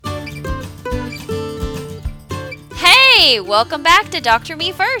Hey, welcome back to Dr.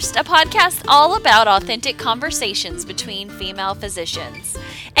 Me First, a podcast all about authentic conversations between female physicians.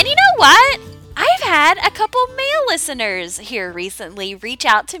 And you know what? I've had a couple male listeners here recently reach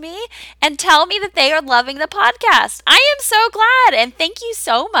out to me and tell me that they are loving the podcast. I am so glad, and thank you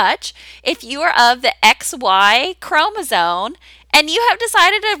so much. If you are of the XY chromosome and you have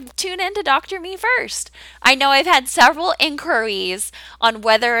decided to tune in to Dr. Me First. I know I've had several inquiries on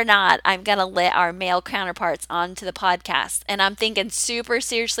whether or not I'm going to let our male counterparts onto the podcast, and I'm thinking super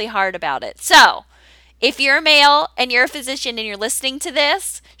seriously hard about it. So, if you're a male and you're a physician and you're listening to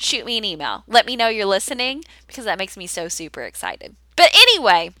this, shoot me an email. Let me know you're listening because that makes me so super excited. But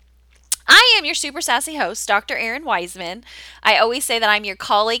anyway, I am your super sassy host, Dr. Erin Wiseman. I always say that I'm your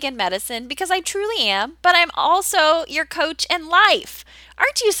colleague in medicine because I truly am, but I'm also your coach in life.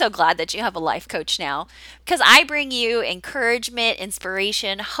 Aren't you so glad that you have a life coach now? Because I bring you encouragement,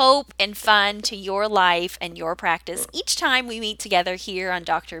 inspiration, hope, and fun to your life and your practice each time we meet together here on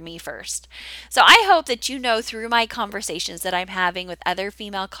Dr. Me First. So I hope that you know through my conversations that I'm having with other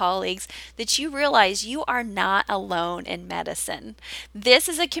female colleagues that you realize you are not alone in medicine. This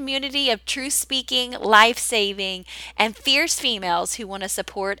is a community of truth speaking, life saving, and fierce females who want to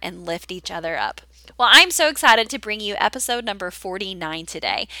support and lift each other up. Well, I'm so excited to bring you episode number 49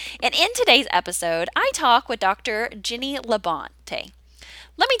 today. And in today's episode, I talk with Dr. Jenny Labonte.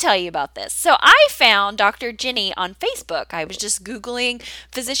 Let me tell you about this. So I found Dr. Jenny on Facebook. I was just Googling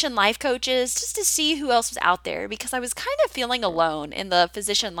physician life coaches just to see who else was out there because I was kind of feeling alone in the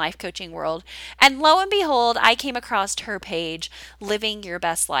physician life coaching world. And lo and behold, I came across her page, Living Your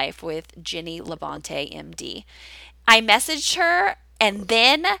Best Life with Jenny Labonte, MD. I messaged her and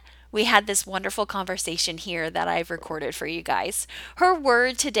then we had this wonderful conversation here that I've recorded for you guys. Her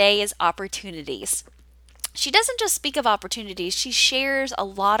word today is opportunities. She doesn't just speak of opportunities, she shares a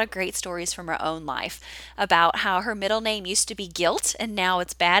lot of great stories from her own life about how her middle name used to be Guilt and now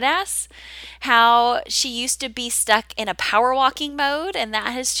it's Badass, how she used to be stuck in a power walking mode and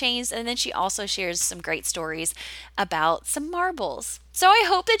that has changed, and then she also shares some great stories about some marbles. So I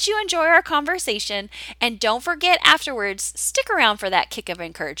hope that you enjoy our conversation, and don't forget afterwards, stick around for that kick of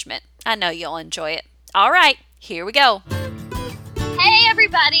encouragement. I know you'll enjoy it. All right, here we go. Hey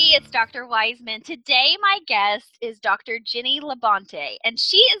everybody, it's Dr. Wiseman. Today my guest is Dr. Jenny Labonte, and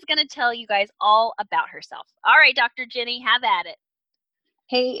she is going to tell you guys all about herself. All right, Dr. Jenny, have at it.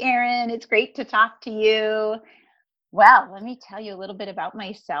 Hey Erin, it's great to talk to you. Well, let me tell you a little bit about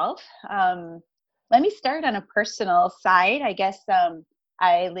myself. Let me start on a personal side. I guess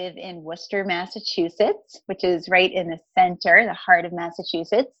I live in Worcester, Massachusetts, which is right in the center, the heart of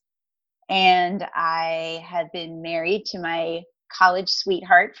Massachusetts. And I have been married to my college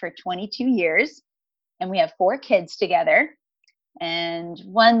sweetheart for 22 years, and we have 4 kids together. And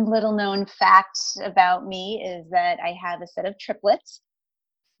one little known fact about me is that I have a set of triplets.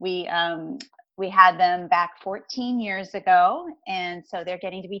 We had them back 14 years ago, and so they're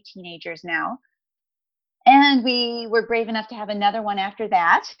getting to be teenagers now. And we were brave enough to have another one after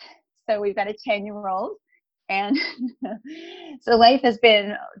that. So we've got a 10-year-old. And so life has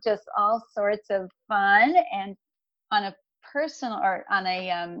been just all sorts of fun. And on a personal or on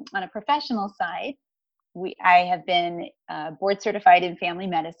a professional side, I have been board certified in family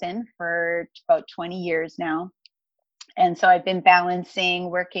medicine for about 20 years now. And so I've been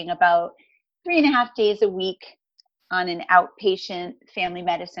balancing working about 3.5 days a week on an outpatient family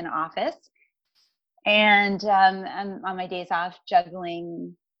medicine office. And I'm on my days off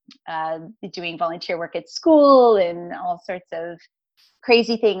juggling, doing volunteer work at school and all sorts of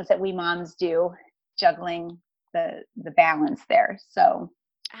crazy things that we moms do, juggling the balance there. So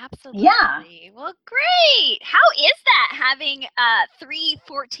Absolutely. yeah. Well, great. How is that having 3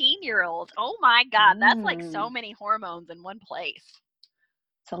 14-year-olds? Oh my God, that's like so many hormones in one place.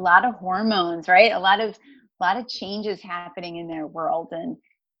 It's a lot of hormones, right? A lot of changes happening in their world. And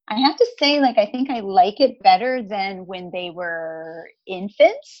I have to say, like, I think I like it better than when they were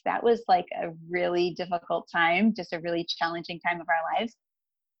infants. That was like a really difficult time, just a really challenging time of our lives.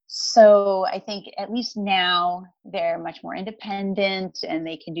 So I think at least now they're much more independent and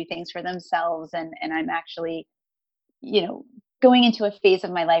they can do things for themselves. And I'm actually, going into a phase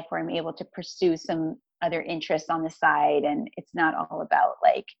of my life where I'm able to pursue some other interests on the side. And it's not all about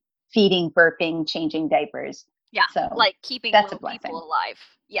like feeding, burping, changing diapers. Yeah, So like keeping that's a little people blessing. alive.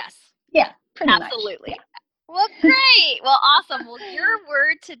 Yes. Yeah, pretty Absolutely. much. Yeah. Well, great. Well, awesome. Well, your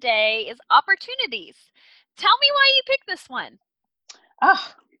word today is opportunities. Tell me why you picked this one. Oh,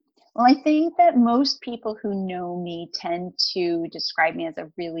 well, I think that most people who know me tend to describe me as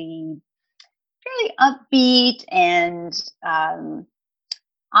a really upbeat and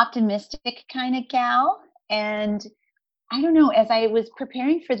optimistic kind of gal. And I don't know, as I was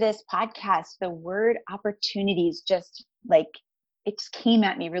preparing for this podcast, the word opportunities just like it just came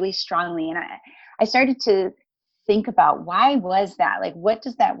at me really strongly. And I started to think about why was that? Like, what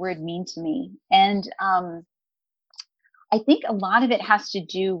does that word mean to me? And I think a lot of it has to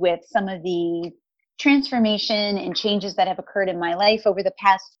do with some of the transformation and changes that have occurred in my life over the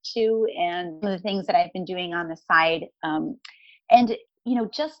past two, and some of the things that I've been doing on the side. And,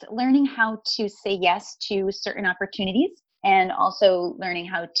 just learning how to say yes to certain opportunities and also learning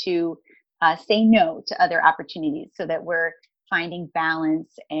how to say no to other opportunities so that we're finding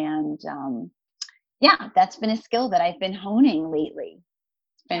balance. And yeah, that's been a skill that I've been honing lately.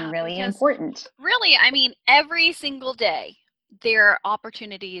 It's been Yeah, really because important. really, I mean, every single day there are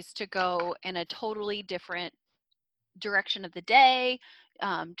opportunities to go in a totally different direction of the day,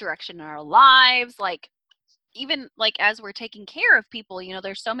 direction in our lives. Like, even like as we're taking care of people,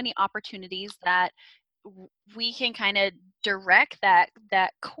 there's so many opportunities that we can kind of direct that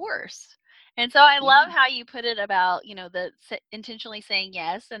course. And so I love Yeah. how you put it about, the intentionally saying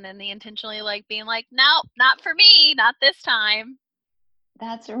yes, and then the intentionally like being like, no, not for me, not this time.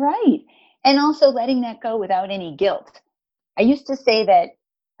 That's right. And also letting that go without any guilt. I used to say that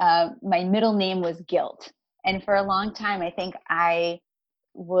my middle name was guilt. And for a long time, I think I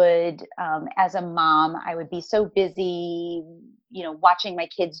would, as a mom, I would be so busy, watching my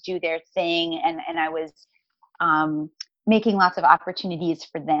kids do their thing. And I was um, making lots of opportunities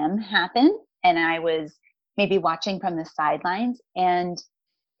for them happen. And I was maybe watching from the sidelines. And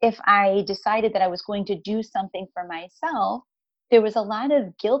if I decided that I was going to do something for myself, there was a lot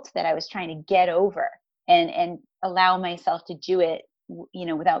of guilt that I was trying to get over and allow myself to do it,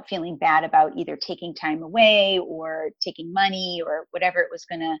 without feeling bad about either taking time away or taking money or whatever it was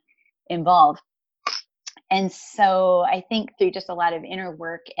going to involve. And so I think through just a lot of inner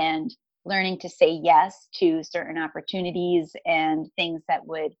work and learning to say yes to certain opportunities and things that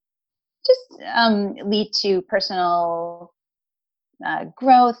would just lead to personal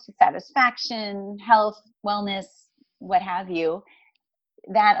growth, satisfaction, health, wellness, what have you,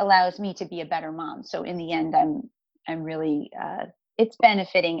 that allows me to be a better mom. So in the end, I'm really it's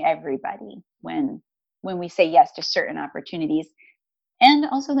benefiting everybody when we say yes to certain opportunities, and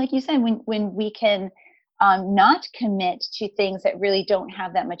also like you said, when we can not commit to things that really don't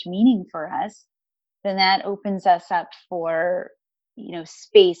have that much meaning for us, then that opens us up for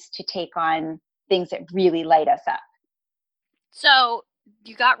space to take on things that really light us up. So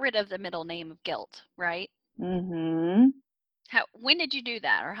you got rid of the middle name of guilt, right? Hmm. When did you do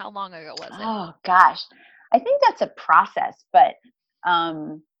that, or how long ago was it? Oh gosh, I think that's a process, but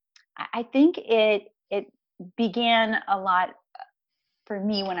um, I think it began a lot for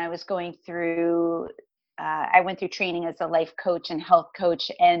me when I was going through. I went through training as a life coach and health coach,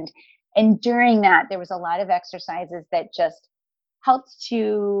 and during that, there was a lot of exercises that just helped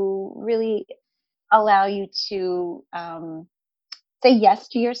to really allow you to say yes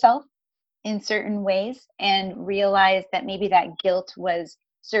to yourself in certain ways and realize that maybe that guilt was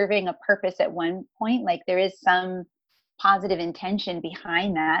serving a purpose at one point. Like there is some positive intention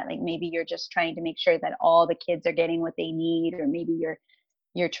behind that. Like maybe you're just trying to make sure that all the kids are getting what they need, or maybe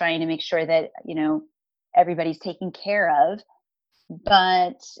you're trying to make sure that, everybody's taken care of.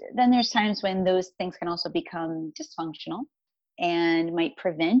 But then there's times when those things can also become dysfunctional and might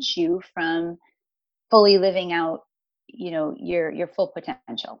prevent you from fully living out, your full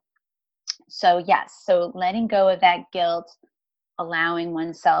potential. So yes, so letting go of that guilt, allowing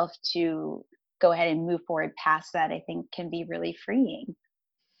oneself to go ahead and move forward past that, I think can be really freeing.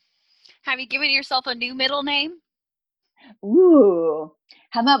 Have you given yourself a new middle name? Ooh,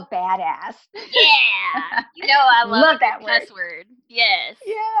 how about badass? Yeah. I love a Love good that word. cuss word. Yes.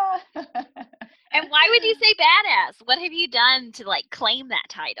 Yeah. And why would you say badass? What have you done to like claim that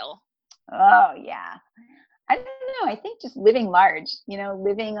title? Oh yeah. I don't know. I think just living large,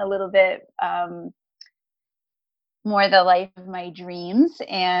 living a little bit more the life of my dreams,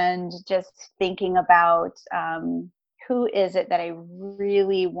 and just thinking about who is it that I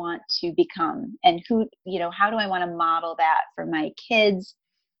really want to become, and how do I want to model that for my kids?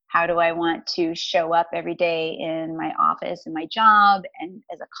 How do I want to show up every day in my office and my job and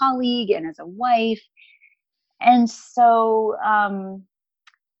as a colleague and as a wife? And so, I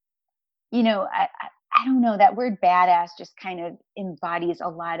don't know, that word badass just kind of embodies a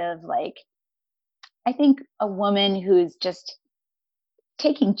lot of like, I think a woman who's just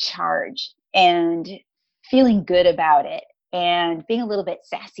taking charge and feeling good about it and being a little bit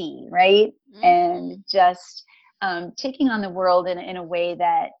sassy, right? Hmm. And just taking on the world in a way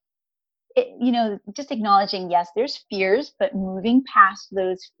that just acknowledging, yes, there's fears, but moving past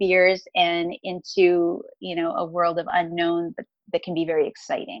those fears and into, a world of unknown that can be very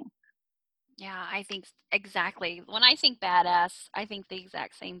exciting. Yeah, I think exactly. When I think badass, I think the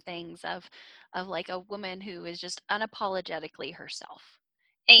exact same things of like a woman who is just unapologetically herself.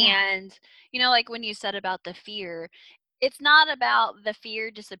 Yeah. And like when you said about the fear, it's not about the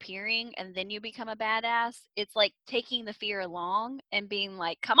fear disappearing and then you become a badass. It's like taking the fear along and being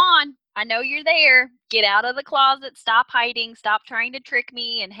like, "Come on, I know you're there. Get out of the closet. Stop hiding. Stop trying to trick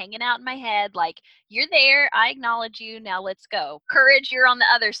me and hanging out in my head. Like, you're there. I acknowledge you. Now let's go. Courage, you're on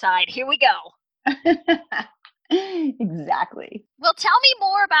the other side. Here we go." Exactly. Well, tell me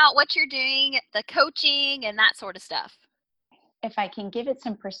more about what you're doing, the coaching and that sort of stuff. If I can give it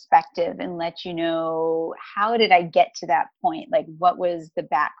some perspective and let you know, how did I get to that point? Like, what was the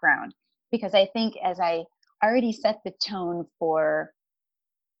background? Because I think, as I already set the tone for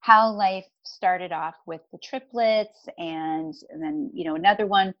how life started off with the triplets, and then, another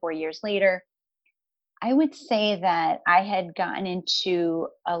one 4 years later, I would say that I had gotten into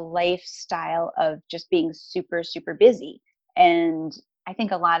a lifestyle of just being super, super busy. And I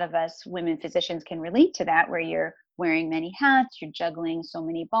think a lot of us women physicians can relate to that, where you're wearing many hats, you're juggling so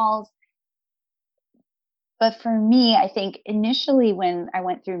many balls. But for me, I think initially when I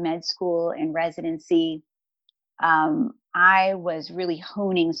went through med school and residency, I was really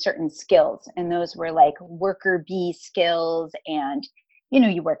honing certain skills, and those were like worker bee skills. And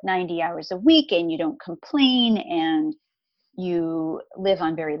you work 90 hours a week and you don't complain, and you live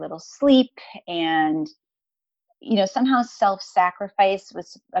on very little sleep, and somehow self-sacrifice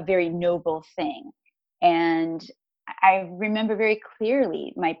was a very noble thing. And I remember very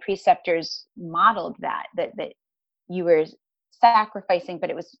clearly my preceptors modeled that you were sacrificing, but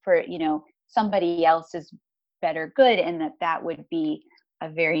it was for somebody else's better good, and that would be a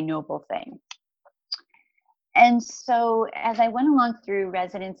very noble thing. And so as I went along through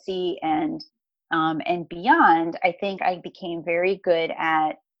residency and beyond, I think I became very good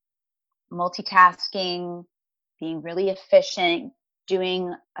at multitasking, being really efficient,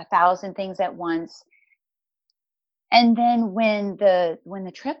 doing 1,000 things at once. And then when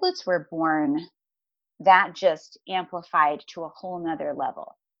the triplets were born, that just amplified to a whole nother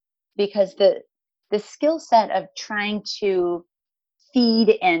level, because the skill set of trying to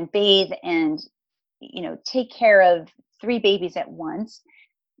feed and bathe and take care of three babies at once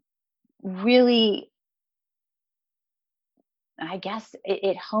really, I guess,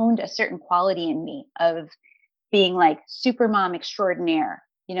 it honed a certain quality in me of being like super mom extraordinaire.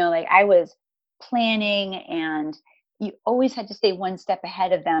 Like, I was planning, and you always had to stay one step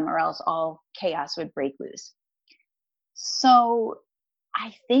ahead of them, or else all chaos would break loose. So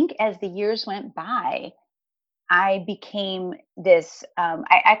I think as the years went by, I became this,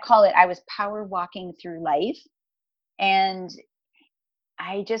 I call it, I was power walking through life. And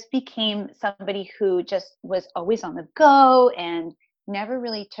I just became somebody who just was always on the go and never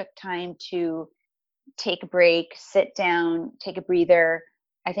really took time to take a break, sit down, take a breather.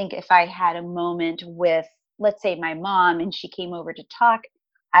 I think if I had a moment with, let's say, my mom, and she came over to talk,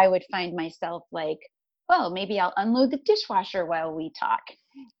 I would find myself like, well, maybe I'll unload the dishwasher while we talk,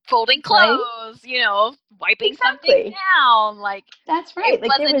 Folding right? clothes, wiping something Exactly. down. Like, That's it right.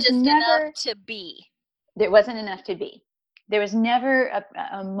 Like, wasn't just enough to be. there wasn't enough to be. There was never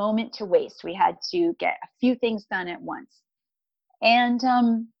a moment to waste. We had to get a few things done at once. And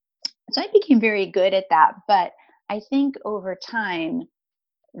so I became very good at that. But I think over time,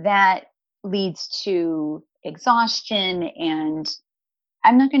 that leads to exhaustion. And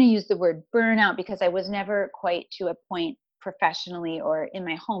I'm not going to use the word burnout, because I was never quite to a point professionally or in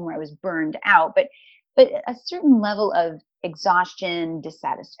my home where I was burned out, but a certain level of exhaustion,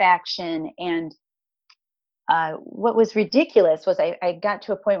 dissatisfaction. And what was ridiculous was I got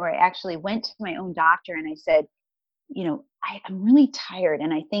to a point where I actually went to my own doctor and I said, I'm really tired,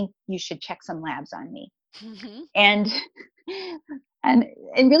 and I think you should check some labs on me. Mhm. And and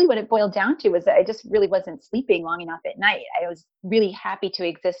and really what it boiled down to was that I just really wasn't sleeping long enough at night. I was really happy to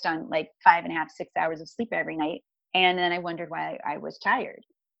exist on like 5.5, 6 hours of sleep every night. And then I wondered why I was tired.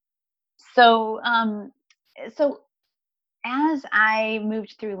 So as I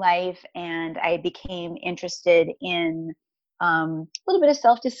moved through life and I became interested in a little bit of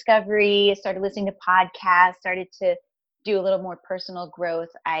self discovery, started listening to podcasts, started to do a little more personal growth,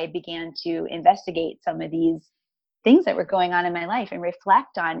 I began to investigate some of these things that were going on in my life and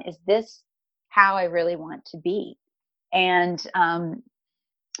reflect on, is this how I really want to be? And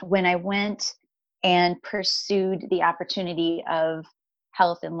when I went and pursued the opportunity of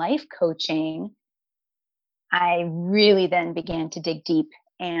health and life coaching, I really then began to dig deep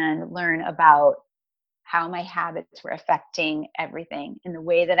and learn about how my habits were affecting everything. And the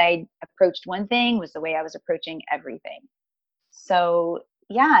way that I approached one thing was the way I was approaching everything. So,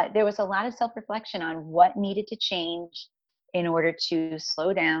 yeah, there was a lot of self reflection on what needed to change in order to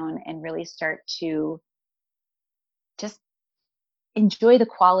slow down and really start to just enjoy the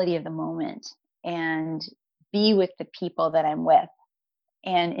quality of the moment and be with the people that I'm with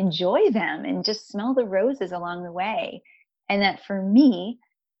and enjoy them and just smell the roses along the way. And that for me,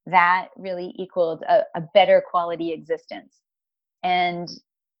 that really equaled a better quality existence. And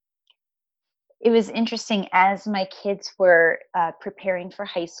it was interesting as my kids were preparing for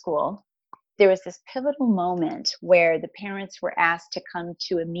high school, there was this pivotal moment where the parents were asked to come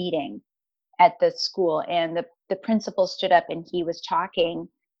to a meeting at the school, and the principal stood up and he was talking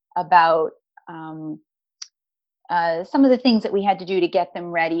about um, some of the things that we had to do to get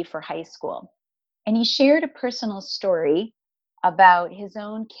them ready for high school. And he shared a personal story about his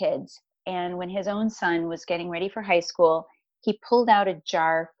own kids. And when his own son was getting ready for high school, he pulled out a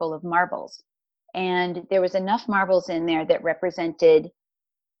jar full of marbles. And there was enough marbles in there that represented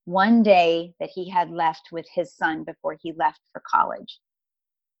one day that he had left with his son before he left for college.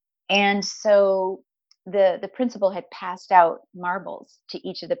 And so the principal had passed out marbles to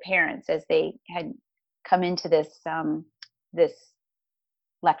each of the parents as they had come into this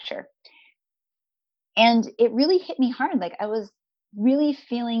lecture. And it really hit me hard. Like I was really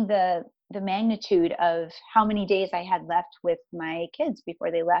feeling the magnitude of how many days I had left with my kids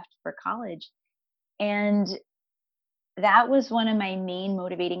before they left for college. And that was one of my main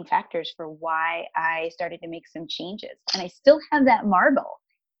motivating factors for why I started to make some changes. And I still have that marble.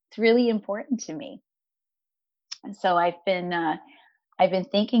 It's really important to me. And so I've been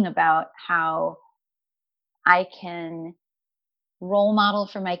thinking about how I can role model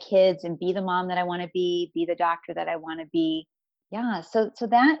for my kids and be the mom that I want to be the doctor that I want to be. Yeah, so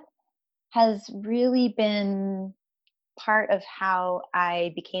that has really been part of how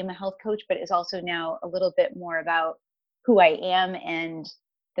I became a health coach, but is also now a little bit more about who I am and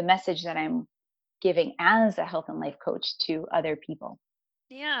the message that I'm giving as a health and life coach to other people.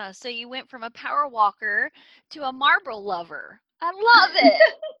 Yeah, so you went from a power walker to a marble lover. I love it.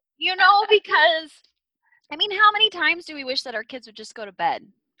 Because I mean, how many times do we wish that our kids would just go to bed?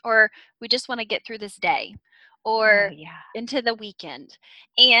 Or we just want to get through this day Oh or yeah. into the weekend?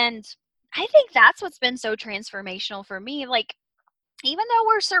 And I think that's what's been so transformational for me. Like, even though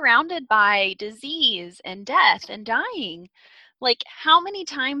we're surrounded by disease and death and dying, like how many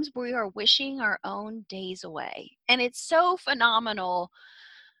times we are wishing our own days away. And it's so phenomenal.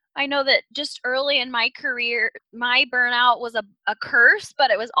 I know that just early in my career, my burnout was a curse,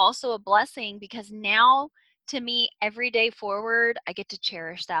 but it was also a blessing because now, to me, every day forward, I get to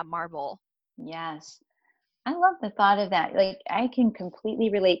cherish that marble. Yes. I love the thought of that. Like I can completely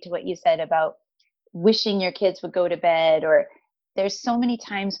relate to what you said about wishing your kids would go to bed, or there's so many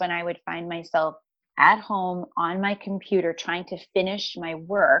times when I would find myself at home on my computer trying to finish my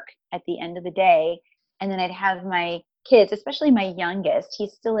work at the end of the day, and then I'd have my kids, especially my youngest,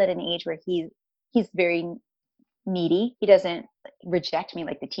 he's still at an age where he's very needy. He doesn't reject me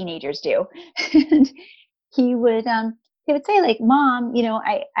like the teenagers do. And he would he would say like, "Mom,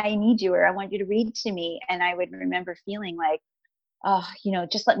 I need you, or I want you to read to me." And I would remember feeling like, "Oh,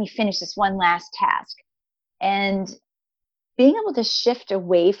 just let me finish this one last task." And being able to shift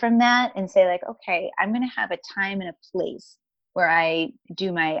away from that and say like, "Okay, I'm going to have a time and a place where I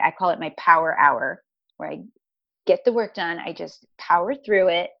call it my power hour, where I get the work done, I just power through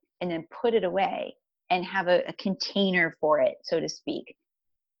it and then put it away and have a container for it, so to speak."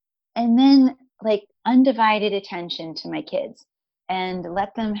 And then like undivided attention to my kids and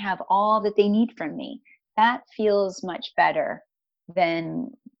let them have all that they need from me. That feels much better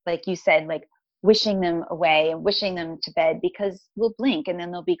than, like you said, like wishing them away and wishing them to bed, because we'll blink and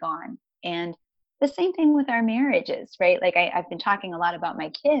then they'll be gone. And the same thing with our marriages, right? Like I've been talking a lot about my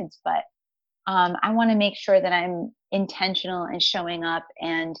kids, but I want to make sure that I'm intentional and showing up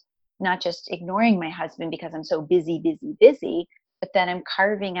and not just ignoring my husband because I'm so busy, busy, busy, but that I'm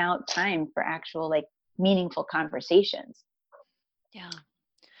carving out time for actual like meaningful conversations. Yeah.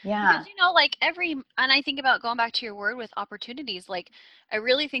 Yeah. Because, like and I think about going back to your word with opportunities, like I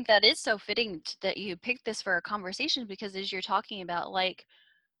really think that is so fitting that you picked this for a conversation because as you're talking about, like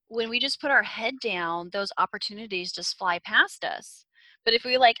when we just put our head down, those opportunities just fly past us. But if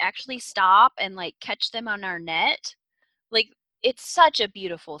we like actually stop and like catch them on our net, like it's such a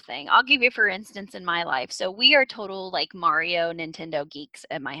beautiful thing. I'll give you for instance in my life. So we are total like Mario Nintendo geeks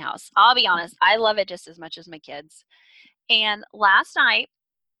at my house. I'll be honest, I love it just as much as my kids. And last night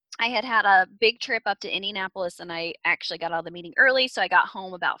I had a big trip up to Indianapolis, and I actually got out of the meeting early, so I got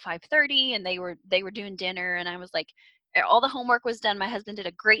home about 5:30, and they were doing dinner, and I was like, all the homework was done. My husband did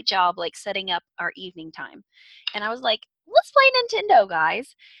a great job like setting up our evening time. And I was like, let's play Nintendo,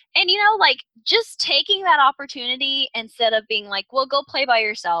 guys. And like just taking that opportunity instead of being like, well, go play by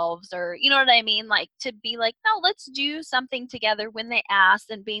yourselves, or you know what I mean? Like to be like, no, let's do something together when they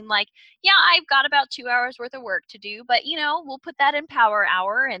asked, and being like, yeah, I've got about 2 hours worth of work to do, but we'll put that in power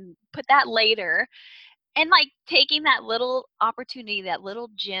hour and put that later. And like taking that little opportunity, that little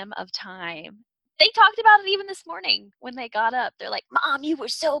gem of time. They talked about it even this morning when they got up. They're like, Mom, you were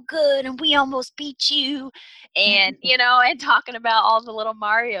so good and we almost beat you. And, and talking about all the little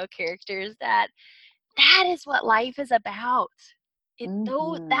Mario characters that is what life is about.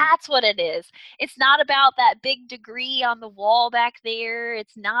 Hmm. That's what it is. It's not about that big degree on the wall back there.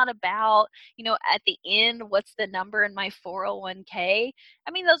 It's not about, at the end, what's the number in my 401k.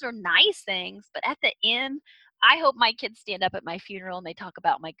 I mean, those are nice things, but at the end, I hope my kids stand up at my funeral and they talk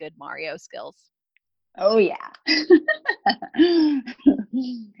about my good Mario skills. Oh yeah.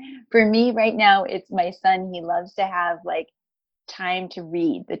 For me right now, it's my son. He loves to have like time to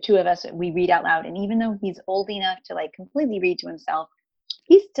read. The two of us, we read out loud. And even though he's old enough to like completely read to himself,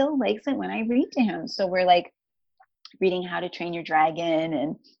 he still likes it when I read to him. So we're like reading How to Train Your Dragon,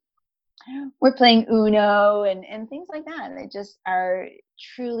 and we're playing Uno and things like that. They just are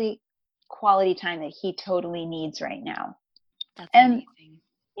truly quality time that he totally needs right now. That's And amazing.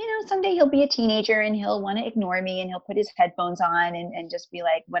 someday he'll be a teenager and he'll want to ignore me and he'll put his headphones on and just be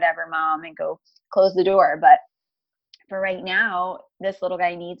like, whatever, mom, and go close the door. But for right now, this little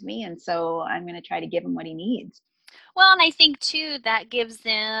guy needs me. And so I'm going to try to give him what he needs. Well, and I think too that gives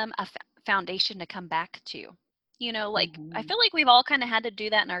them a foundation to come back to. Like I Mm-hmm. feel like we've all kind of had to do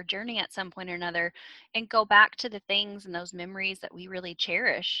that in our journey at some point or another and go back to the things and those memories that we really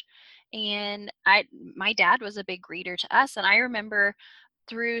cherish. And my dad was a big reader to us, and I remember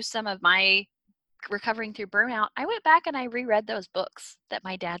through some of my recovering through burnout, I went back and I reread those books that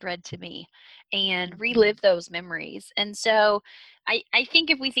my dad read to me and Mm-hmm. relived those memories. And so I think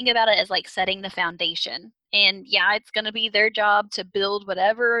if we think about it as like setting the foundation, and yeah, it's going to be their job to build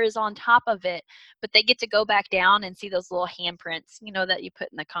whatever is on top of it, but they get to go back down and see those little handprints, that you put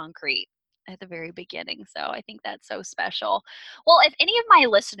in the concrete at the very beginning. So I think that's so special. Well, if any of my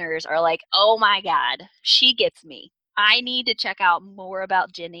listeners are like, oh my God, she gets me, I need to check out more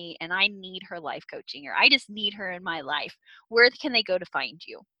about Jenny and I need her life coaching, or I just need her in my life, where can they go to find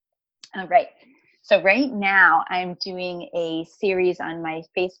you? All right. So right now I'm doing a series on my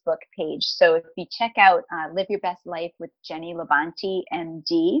Facebook page. So if you check out Live Your Best Life with Jenny Labonte,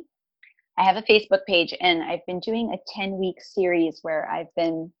 MD, I have a Facebook page and I've been doing a 10-week series where I've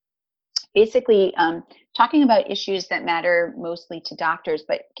been basically talking about issues that matter mostly to doctors,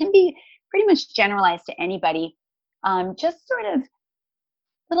 but can be pretty much generalized to anybody. Just sort of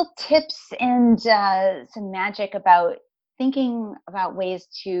little tips and some magic about thinking about ways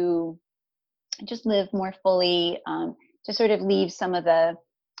to just live more fully, to sort of leave some of the,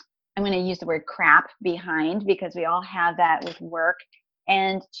 I'm going to use the word crap behind because we all have that with work,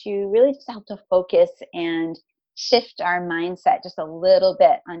 and to really just help to focus and shift our mindset just a little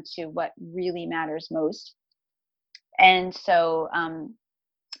bit onto what really matters most. And so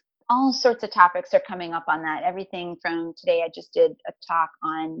all sorts of topics are coming up on that. Everything from today, I just did a talk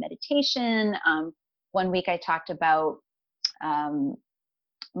on meditation. One week I talked about um,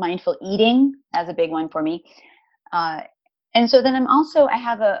 mindful eating as a big one for me. Uh, and so then I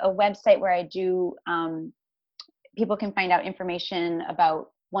have a website where I do, people can find out information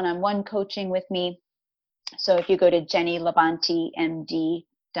about one-on-one coaching with me. So if you go to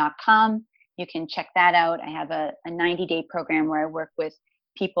jennylabontemd.com, you can check that out. I have a 90-day program where I work with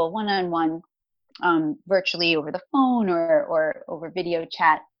people one-on-one, virtually over the phone or over video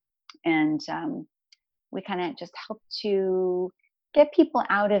chat. And we kind of just help to get people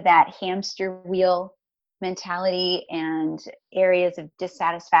out of that hamster wheel mentality and areas of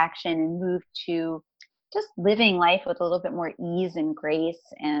dissatisfaction and move to just living life with a little bit more ease and grace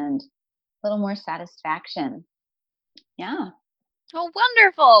and a little more satisfaction. Yeah. Oh,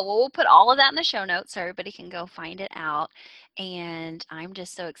 wonderful. Well, we'll put all of that in the show notes so everybody can go find it out. And I'm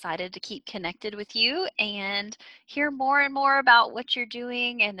just so excited to keep connected with you and hear more and more about what you're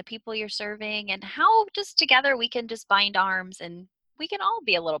doing and the people you're serving, and how just together we can just bind arms and we can all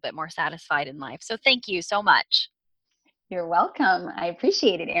be a little bit more satisfied in life. So thank you so much. You're welcome. I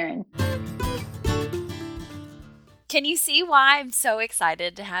appreciate it, Erin. Can you see why I'm so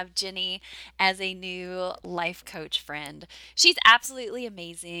excited to have Jenny as a new life coach friend? She's absolutely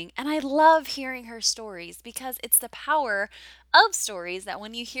amazing, and I love hearing her stories because it's the power of stories that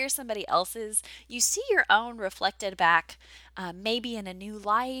when you hear somebody else's, you see your own reflected back, maybe in a new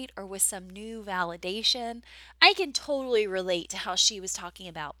light or with some new validation. I can totally relate to how she was talking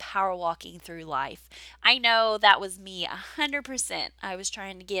about power walking through life. I know that was me 100%. I was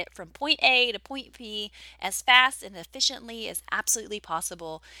trying to get from point A to point B as fast and efficiently as absolutely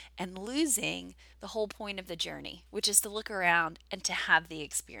possible and losing the whole point of the journey, which is to look around and to have the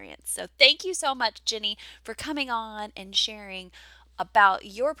experience. So thank you so much, Jenny, for coming on and sharing about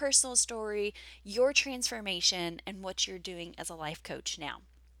your personal story, your transformation, and what you're doing as a life coach now.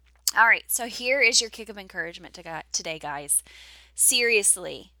 All right, so here is your kick of encouragement today, guys.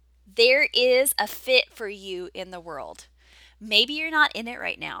 Seriously, there is a fit for you in the world. Maybe you're not in it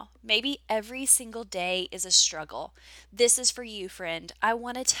right now. Maybe every single day is a struggle. This is for you, friend. I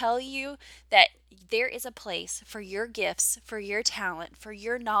want to tell you that there is a place for your gifts, for your talent, for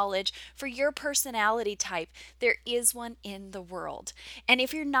your knowledge, for your personality type. There is one in the world. And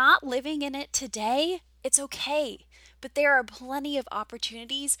if you're not living in it today, it's okay. But there are plenty of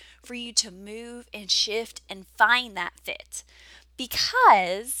opportunities for you to move and shift and find that fit.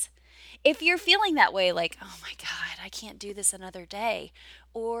 Because if you're feeling that way, like, oh my God, I can't do this another day,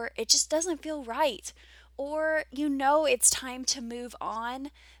 or it just doesn't feel right, or you know it's time to move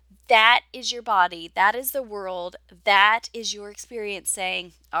on, that is your body, that is the world, that is your experience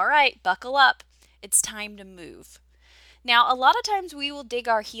saying, all right, buckle up, it's time to move. Now, a lot of times we will dig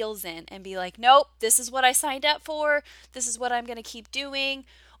our heels in and be like, nope, this is what I signed up for, this is what I'm going to keep doing,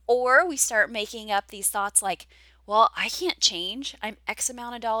 or we start making up these thoughts like, well, I can't change. I'm X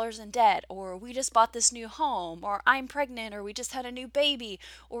amount of dollars in debt, or we just bought this new home, or I'm pregnant, or we just had a new baby,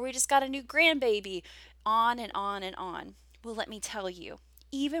 or we just got a new grandbaby, on and on and on. Well, let me tell you,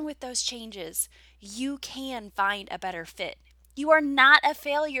 even with those changes, you can find a better fit. You are not a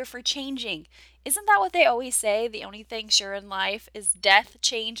failure for changing. Isn't that what they always say? The only thing sure in life is death,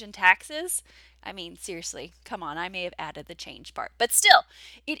 change, and taxes? I mean, seriously, come on, I may have added the change part. But still,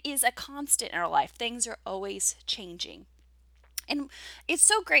 it is a constant in our life. Things are always changing. And it's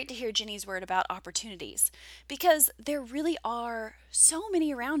so great to hear Jenny's word about opportunities because there really are so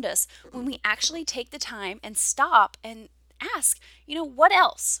many around us when we actually take the time and stop and ask, what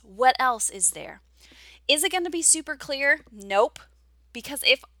else? What else is there? Is it going to be super clear? Nope. Because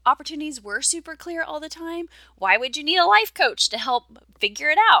if opportunities were super clear all the time, why would you need a life coach to help figure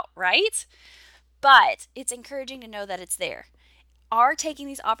it out, right? But it's encouraging to know that it's there. Are taking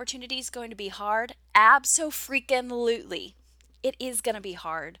these opportunities going to be hard? Abso-freaking-lutely. It is going to be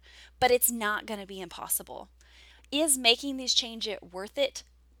hard, but it's not going to be impossible. Is making these changes worth it?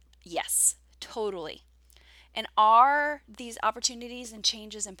 Yes, totally. And are these opportunities and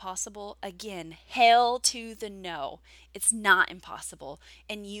changes impossible? Again, hell to the no. It's not impossible,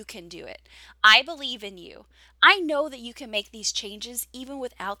 and you can do it. I believe in you. I know that you can make these changes even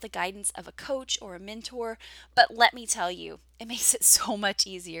without the guidance of a coach or a mentor, but let me tell you, it makes it so much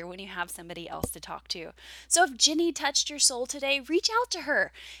easier when you have somebody else to talk to. So if Jenny touched your soul today, reach out to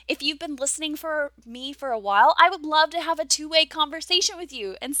her. If you've been listening for me for a while, I would love to have a two-way conversation with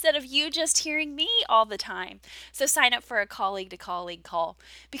you instead of you just hearing me all the time. So sign up for a colleague-to-colleague call.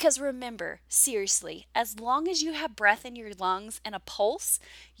 Because remember, seriously, as long as you have breath in your lungs and a pulse,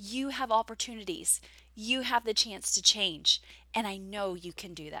 you have opportunities. You have the chance to change. And I know you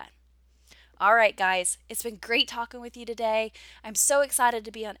can do that. All right, guys, it's been great talking with you today. I'm so excited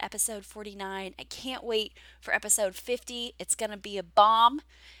to be on episode 49. I can't wait for episode 50. It's going to be a bomb,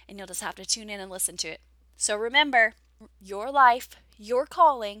 and you'll just have to tune in and listen to it. So remember, your life, your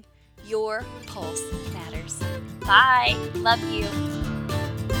calling, your pulse matters. Bye. Love you.